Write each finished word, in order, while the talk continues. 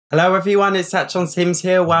Hello everyone, it's Satch on Sims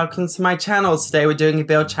here. Welcome to my channel. Today we're doing a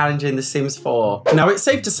build challenge in The Sims 4. Now it's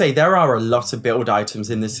safe to say there are a lot of build items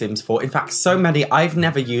in The Sims 4. In fact, so many I've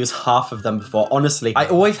never used half of them before. Honestly, I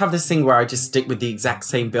always have this thing where I just stick with the exact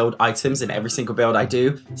same build items in every single build I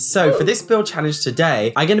do. So for this build challenge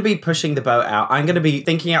today, I'm going to be pushing the boat out. I'm going to be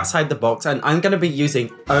thinking outside the box and I'm going to be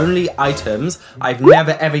using only items I've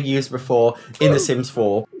never ever used before in The Sims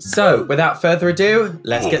 4. So without further ado,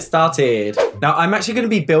 let's get started. Now I'm actually going to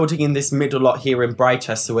be building in this middle lot here in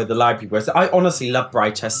Britechester where the library was. I honestly love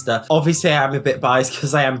Britechester. Obviously I am a bit biased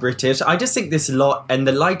because I am British. I just think this lot and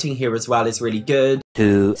the lighting here as well is really good.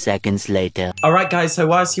 2 seconds later. Alright guys, so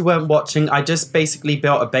whilst you weren't watching, I just basically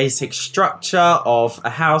built a basic structure of a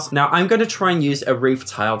house. Now I'm going to try and use a roof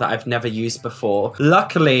tile that I've never used before.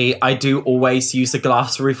 Luckily, I do always use the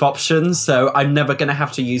glass roof option, so I'm never going to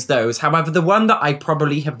have to use those. However, the one that I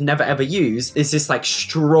probably have never ever used is this like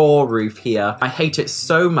straw roof here. I hate it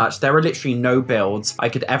so much. There are literally no builds I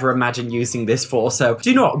could ever imagine using this for. So do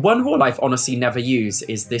you know what? One wall I've honestly never used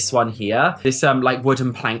is this one here. This like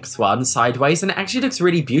wooden planks one sideways, and it actually looks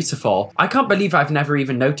really beautiful. I can't believe I've never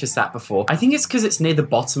even noticed that before. I think it's because it's near the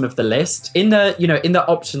bottom of the list. In the, in the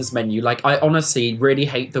options menu, like I honestly really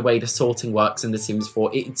hate the way the sorting works in The Sims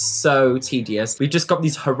 4. It's so tedious. We've just got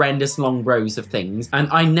these horrendous long rows of things, and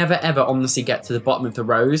I never ever honestly get to the bottom of the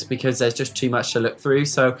rows because there's just too much to look through.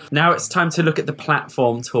 So now it's time to look at the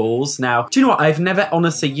platform tools. Now, do you know what? I've never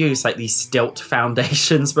honestly used like these stilt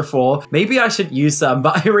foundations before. Maybe I should use them,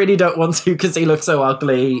 but I really don't want to because they look so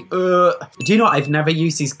ugly. Do you know what? I've never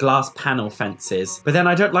used these glass panel fences, but then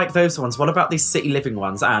I don't like those ones. What about these city living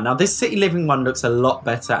ones? Now this city living one looks a lot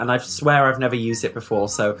better, and I swear I've never used it before.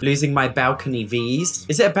 So losing my balcony V's.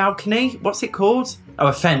 Is it a balcony? What's it called? Oh,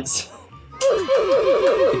 a fence.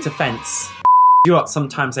 It's a fence. Do you know what?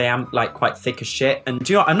 Sometimes I am like quite thick as shit, and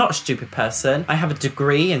do you know what? I'm not a stupid person. I have a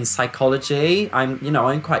degree in psychology.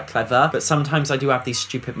 I'm quite clever, but sometimes I do have these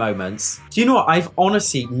stupid moments. Do you know what? I've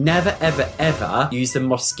honestly never ever used the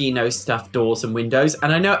Moschino stuffed doors and windows,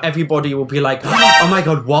 and I know everybody will be like, oh my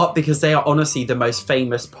god, what? Because they are honestly the most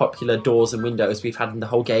famous popular doors and windows we've had in the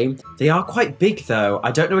whole game. They are quite big though. I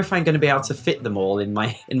don't know if I'm going to be able to fit them all in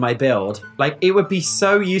my build. Like, it would be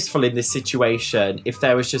so useful in this situation if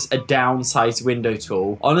there was just a downsized window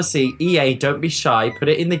tool. Honestly, EA, don't be shy. Put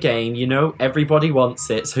it in the game. You know, everybody wants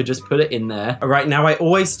it, so just put it in there. All right, now I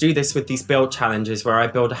always do this with these build challenges where I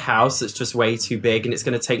build a house that's just way too big and it's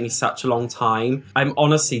going to take me such a long time.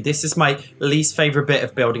 This is my least favorite bit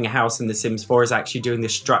of building a house in The Sims 4 is actually doing the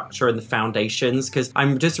structure and the foundations, because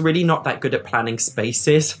I'm just really not that good at planning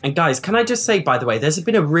spaces. And guys, can I just say, by the way, there's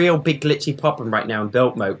been a real big glitchy problem right now in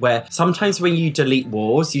build mode where sometimes when you delete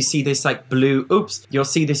walls, you see this like blue, you'll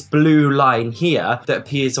see this blue line here that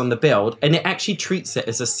appears on the build, and it actually treats it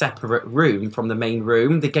as a separate room from the main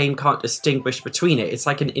room. The game can't distinguish between it. It's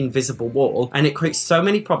like an invisible wall, and it creates so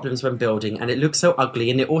many problems when building, and it looks so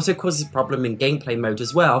ugly, and it also causes a problem in gameplay mode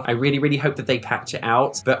as well. I really hope that they patch it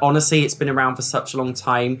out, but honestly, it's been around for such a long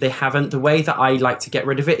time. They haven't. The way that I like to get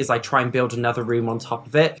rid of it is I try and build another room on top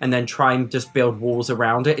of it, and then try and just build walls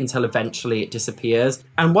around it until eventually it disappears.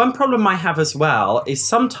 And one problem I have as well is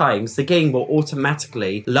sometimes the game will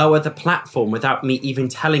automatically lower the platform without me even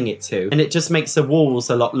telling it to, and it just makes the walls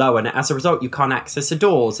a lot lower, and as a result you can't access the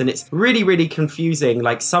doors, and it's really confusing.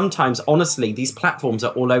 Like, sometimes honestly these platforms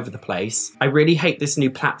are all over the place. I really hate this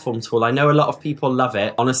new platform tool. I know a lot of people love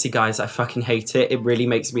it. Honestly guys, I fucking hate it. It really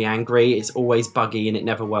makes me angry. It's always buggy and it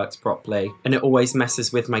never works properly, and it always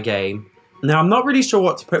messes with my game. Now, I'm not really sure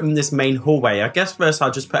what to put in this main hallway. I guess first I'll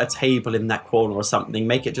just put a table in that corner or something,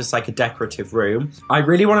 make it just like a decorative room. I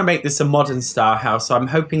really want to make this a modern style house, so I'm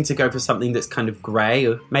hoping to go for something that's kind of grey,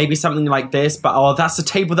 or maybe something like this, but oh, that's a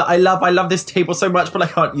table that I love. I love this table so much, but I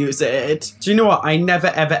can't use it. Do you know what? I never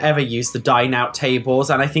ever use the dine out tables,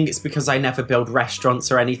 and I think it's because I never build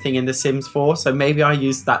restaurants or anything in The Sims 4, so maybe I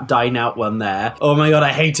use that dine out one there. Oh my god,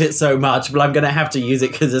 I hate it so much, but I'm gonna have to use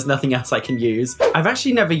it because there's nothing else I can use. I've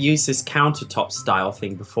actually never used this countertop style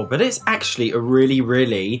thing before, but it's actually a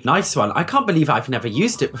really nice one. I can't believe I've never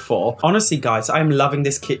used it before. Honestly guys, I'm loving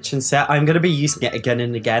this kitchen set. I'm going to be using it again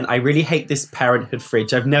and again. I really hate this parenthood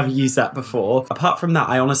fridge. I've never used that before. Apart from that,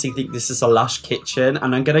 I honestly think this is a lush kitchen,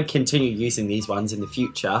 and I'm going to continue using these ones in the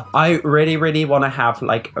future. I really want to have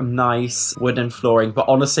like a nice wooden flooring, but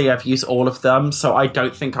honestly I've used all of them, so I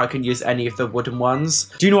don't think I can use any of the wooden ones.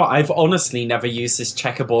 Do you know what? I've honestly never used this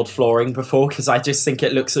checkerboard flooring before because I just think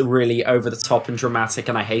it looks really over over the top and dramatic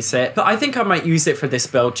and I hate it. But I think I might use it for this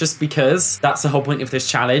build just because that's the whole point of this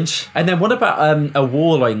challenge. And then what about a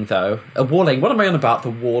walling though? A walling, what am I on about?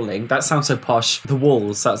 The walling, that sounds so posh. The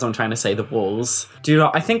walls, that's what I'm trying to say, the walls. Do you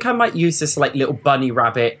know, I think I might use this like little bunny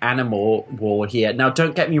rabbit animal wall here. Now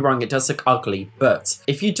don't get me wrong, it does look ugly, but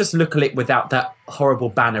if you just look at it without that horrible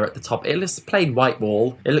banner at the top, it looks plain white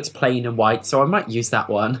wall. It looks plain and white, so I might use that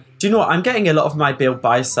one. Do you know what? I'm getting a lot of my build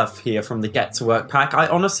buy stuff here from the Get to Work pack. I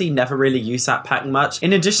honestly never really use that pack much.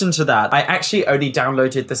 In addition to that, I actually only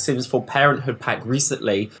downloaded the Sims 4 Parenthood pack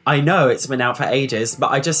recently. I know it's been out for ages,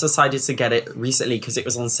 but I just decided to get it recently because it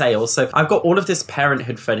was on sale. So I've got all of this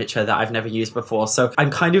Parenthood furniture that I've never used before. So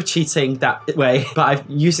I'm kind of cheating that way, but I'm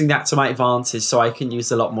using that to my advantage so I can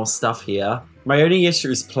use a lot more stuff here. My only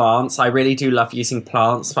issue is plants. I really do love using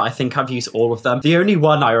plants, but I think I've used all of them. The only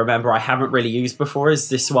one I remember I haven't really used before is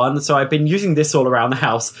this one. So I've been using this all around the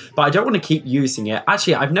house, but I don't want to keep using it.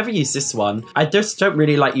 Actually, I've never used this one. I just don't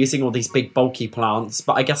really like using all these big bulky plants,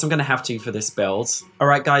 but I guess I'm going to have to for this build. All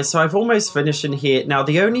right, guys, so I've almost finished in here. Now,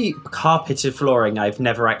 the only carpeted flooring I've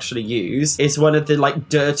never actually used is one of the like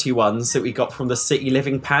dirty ones that we got from the City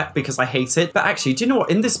Living pack because I hate it. But actually, do you know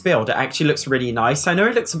what? In this build, it actually looks really nice. I know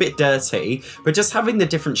it looks a bit dirty, but just having the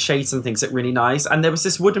different shades and things look really nice. And there was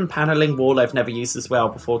this wooden paneling wall I've never used as well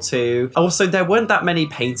before too. Also, there weren't that many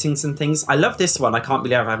paintings and things. I love this one. I can't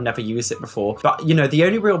believe I've never used it before. But, you know, the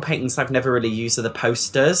only real paintings I've never really used are the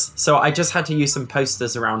posters. So I just had to use some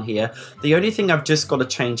posters around here. The only thing I've just got to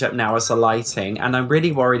change up now is the lighting. And I'm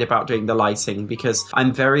really worried about doing the lighting because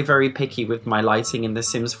I'm very, very picky with my lighting in The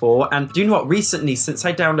Sims 4. And do you know what? Recently, since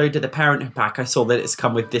I downloaded the Parenthood pack, I saw that it's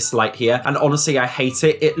come with this light here. And honestly, I hate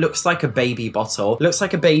it. It looks like a baby bottle. Looks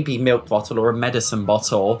like a baby milk bottle or a medicine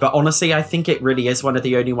bottle. But honestly, I think it really is one of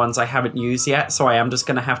the only ones I haven't used yet. So I am just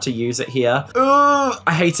going to have to use it here. Ugh,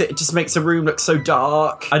 I hate it. It just makes the room look so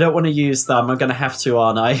dark. I don't want to use them. I'm going to have to,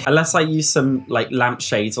 aren't I? Unless I use some like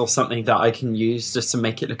lampshades or something that I can use just to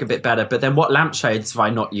make it look a bit better. But then what lampshades have I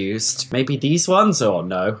not used? Maybe these ones? Or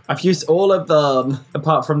no? I've used all of them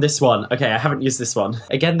apart from this one. Okay, I haven't used this one.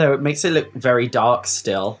 Again, though, it makes it look very dark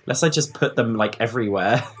still. Unless I just put them like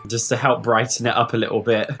everywhere just to help brighten it up a little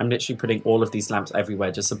bit. I'm literally putting all of these lamps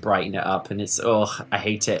everywhere just to brighten it up, and it's, oh, I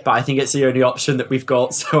hate it. But I think it's the only option that we've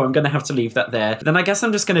got, so I'm going to have to leave that there. But then I guess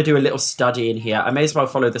I'm just going to do a little study in here. I may as well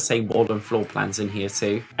follow the same wall and floor plans in here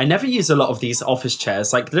too. I never use a lot of these office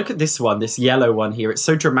chairs. Like, look at this one, this yellow one here. It's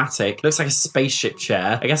so dramatic. Looks like a spaceship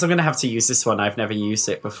chair. I guess I'm going to have to use this one. I've never used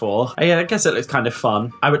it before. I guess it looks kind of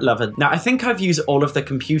fun. I would love it. Now, I think I've used all of the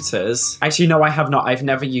computers. Actually, no, I have not. I've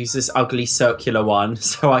never used this ugly circular one,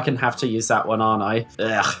 so I can have to use that one, aren't I?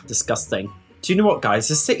 Ugh, disgusting. Do you know what, guys?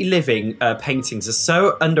 The City Living paintings are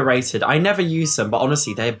so underrated. I never use them, but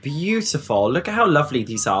honestly, they're beautiful. Look at how lovely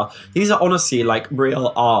these are. These are honestly like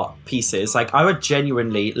real art pieces. Like, I would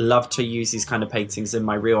genuinely love to use these kind of paintings in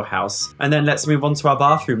my real house. And then let's move on to our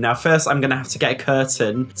bathroom. Now, first, I'm going to have to get a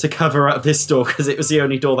curtain to cover up this door because it was the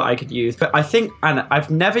only door that I could use. But I think, and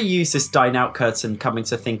I've never used this dine-out curtain, coming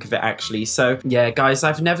to think of it, actually. So, yeah, guys,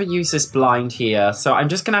 I've never used this blind here. So I'm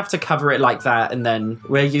just going to have to cover it like that, and then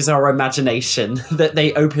we'll use our imagination that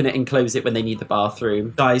they open it and close it when they need the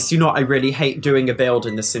bathroom. Guys, you know what? I really hate doing a build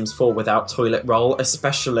in The Sims 4 without toilet roll,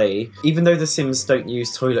 especially even though The Sims don't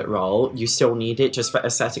use toilet roll, you still need it just for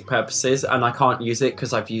aesthetic purposes, and I can't use it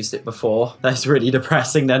because I've used it before. That's really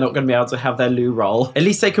depressing. They're not going to be able to have their loo roll. At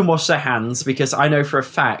least they can wash their hands, because I know for a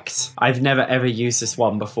fact I've never ever used this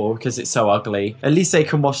one before because it's so ugly. At least they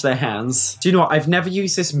can wash their hands. Do you know what? I've never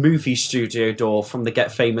used this movie studio door from the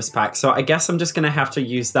Get Famous pack, so I guess I'm just going to have to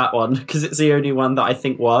use that one because it's the only one that I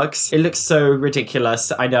think works. It looks so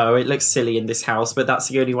ridiculous. I know, it looks silly in this house, but that's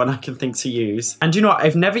the only one I can think to use. And you know what?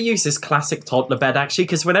 I've never used this classic toddler bed, actually,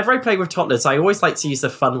 because whenever I play with toddlers, I always like to use the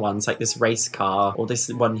fun ones, like this race car or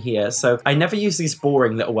this one here. So I never use these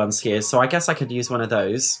boring little ones here, so I guess I could use one of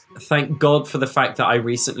those. Thank God for the fact that I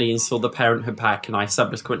recently installed the Parenthood pack and I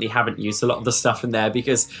subsequently haven't used a lot of the stuff in there,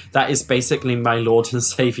 because that is basically my Lord and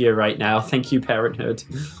Savior right now. Thank you, Parenthood.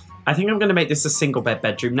 I think I'm going to make this a single bed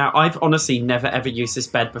bedroom. Now, I've honestly never ever used this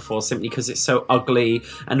bed before simply because it's so ugly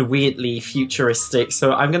and weirdly futuristic.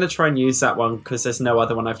 So I'm going to try and use that one because there's no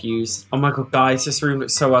other one I've used. Oh my God, guys, this room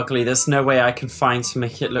looks so ugly. There's no way I can find to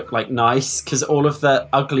make it look like nice because all of the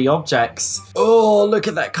ugly objects. Oh, look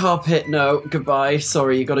at that carpet. No, goodbye.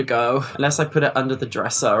 Sorry, you got to go. Unless I put it under the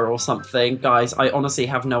dresser or something. Guys, I honestly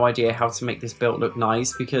have no idea how to make this build look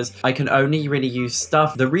nice because I can only really use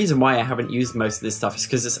stuff. The reason why I haven't used most of this stuff is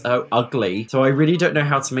because it's so ugly. So I really don't know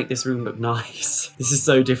how to make this room look nice. This is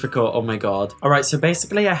so difficult. Oh my god. All right, so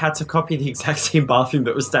basically I had to copy the exact same bathroom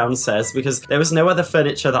that was downstairs because there was no other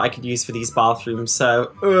furniture that I could use for these bathrooms.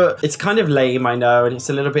 So it's kind of lame, I know, and it's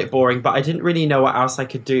a little bit boring, but I didn't really know what else I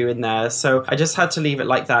could do in there. So I just had to leave it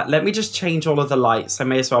like that. Let me just change all of the lights. I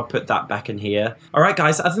may as well put that back in here. All right,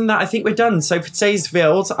 guys, other than that, I think we're done. So for today's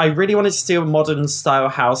build, I really wanted to do a modern style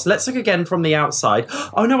house. Let's look again from the outside.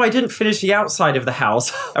 Oh no, I didn't finish the outside of the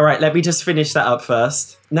house. All right, let me just finish that up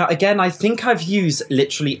first. Now, again, I think I've used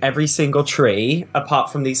literally every single tree, apart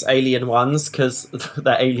from these alien ones, because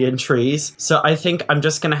they're alien trees. So I think I'm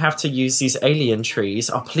just going to have to use these alien trees.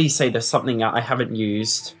 Oh, please say there's something that I haven't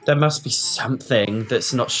used. There must be something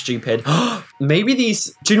that's not stupid. Maybe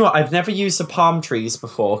these... Do you know what? I've never used the palm trees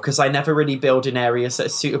before, because I never really build in areas that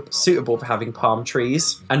are suitable for having palm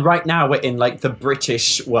trees. And right now, we're in, like, the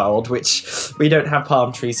British world, which we don't have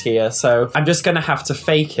palm trees here. So I'm just going to have to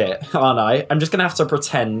fake it, aren't I? I'm just going to have to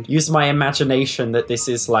pretend. Use my imagination that this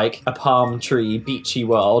is like a palm tree beachy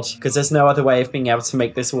world, because there's no other way of being able to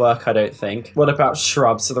make this work, I don't think. What about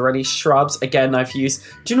shrubs? Are there any shrubs? Again, I've used...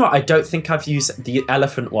 Do you know what? I don't think I've used the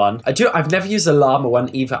elephant one. I've never used a llama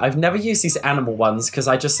one either. I've never used these animal ones because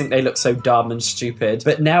I just think they look so dumb and stupid.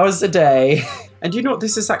 But now is the day. And you know what?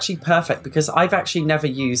 This is actually perfect because I've actually never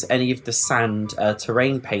used any of the sand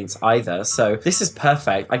terrain paints either. So this is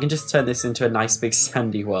perfect. I can just turn this into a nice big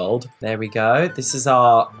sandy world. There we go. This is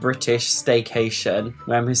our British staycation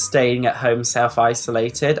where I'm staying at home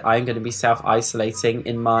self-isolated. I'm going to be self-isolating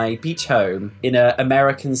in my beach home in an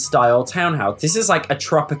American style townhouse. This is like a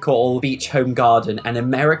tropical beach home garden, an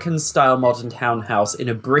American style modern townhouse in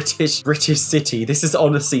a British city. This is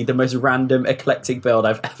honestly the most random eclectic build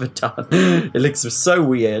I've ever done. It looks so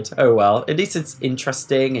weird. Oh well, at least it's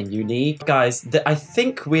interesting and unique. Guys, I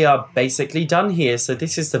think we are basically done here. So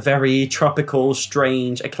this is the very tropical,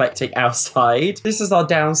 strange, eclectic outside. This is our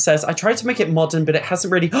downstairs. I tried to make it modern, but it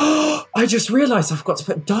hasn't really... I just realized I forgot to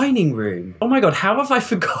put dining room. Oh my god, how have I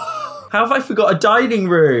forgot... How have I forgot a dining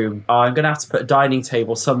room? Oh, I'm going to have to put a dining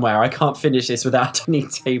table somewhere. I can't finish this without a dining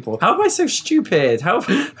table. How am I so stupid? How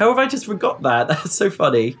have I just forgot that? That's so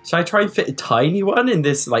funny. Should I try and fit a tiny one in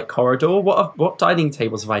this like corridor? What dining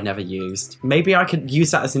tables have I never used? Maybe I could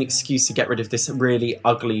use that as an excuse to get rid of this really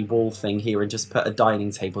ugly wall thing here and just put a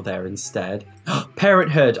dining table there instead.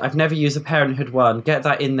 Parenthood. I've never used a Parenthood one. Get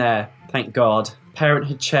that in there. Thank God.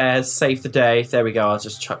 Parenthood chairs, save the day. There we go. I'll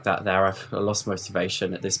just chuck that there. I've lost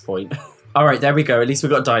motivation at this point. All right, there we go. At least we've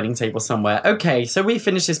got a dining table somewhere. Okay, so we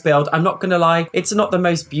finished this build. I'm not gonna lie, it's not the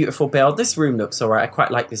most beautiful build. This room looks all right. I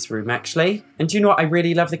quite like this room, actually. And do you know what? I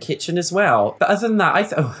really love the kitchen as well. But other than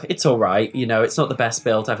that, it's all right. You know, it's not the best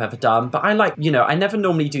build I've ever done. But I like, you know, I never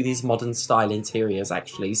normally do these modern style interiors,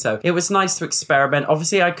 actually. So it was nice to experiment.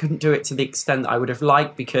 Obviously, I couldn't do it to the extent that I would have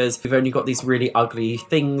liked because we've only got these really ugly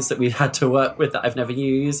things that we've had to work with that I've never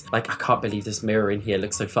used. Like, I can't believe this mirror in here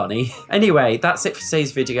looks so funny. Anyway, that's it for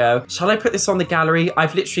today's video. Shall I put this on the gallery?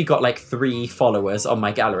 I've literally got like 3 followers on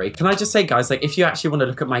my gallery. Can I just say, guys, like if you actually want to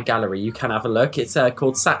look at my gallery, you can have a look. It's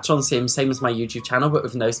called Satch on Sim, same as my YouTube channel, but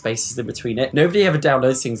with no spaces in between it. Nobody ever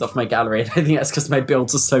downloads things off my gallery, and I think that's because my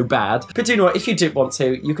builds are so bad. But do you know what? If you did want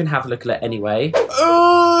to, you can have a look at it anyway. Do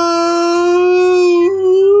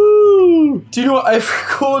you know what? I've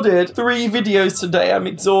recorded 3 videos today. I'm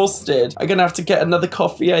exhausted. I'm gonna have to get another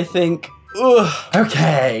coffee, I think. Ugh.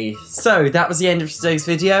 Okay, so that was the end of today's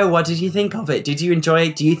video. What did you think of it? Did you enjoy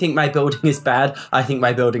it? Do you think my building is bad? I think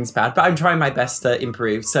my building's bad, but I'm trying my best to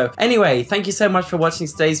improve. So anyway, thank you so much for watching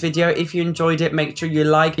today's video. If you enjoyed it, make sure you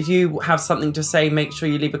like. If you have something to say, make sure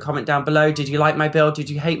you leave a comment down below. Did you like my build? Did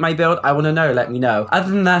you hate my build? I want to know. Let me know.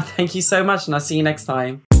 Other than that, thank you so much, and I'll see you next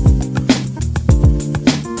time.